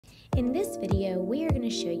In this video, we are going to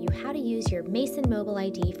show you how to use your Mason mobile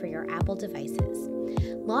ID for your Apple devices.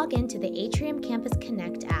 Log into the Atrium Campus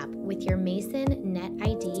Connect app with your Mason Net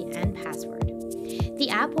ID and password. The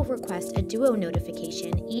app will request a Duo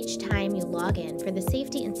notification each time you log in for the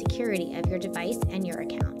safety and security of your device and your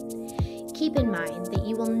account. Keep in mind that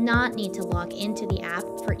you will not need to log into the app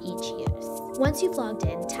for each use. Once you've logged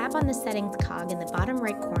in, tap on the Settings cog in the bottom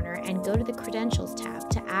right corner and go to the Credentials tab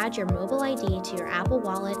to add your mobile ID to your Apple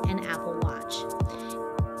Wallet and Apple Watch.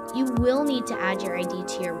 You will need to add your ID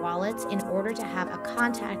to your wallets in order to have a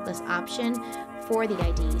contactless option for the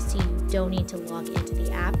ID, so you don't need to log into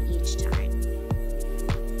the app each time.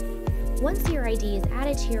 Once your ID is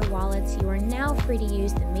added to your wallets, you are now free to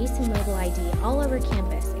use the Mason mobile ID all over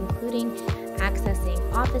campus, including accessing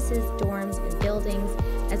offices, dorms, and buildings,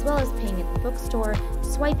 as well as paying at the bookstore,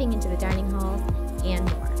 swiping into the dining halls, and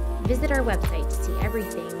more. Visit our website to see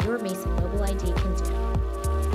everything your Mason mobile ID can do.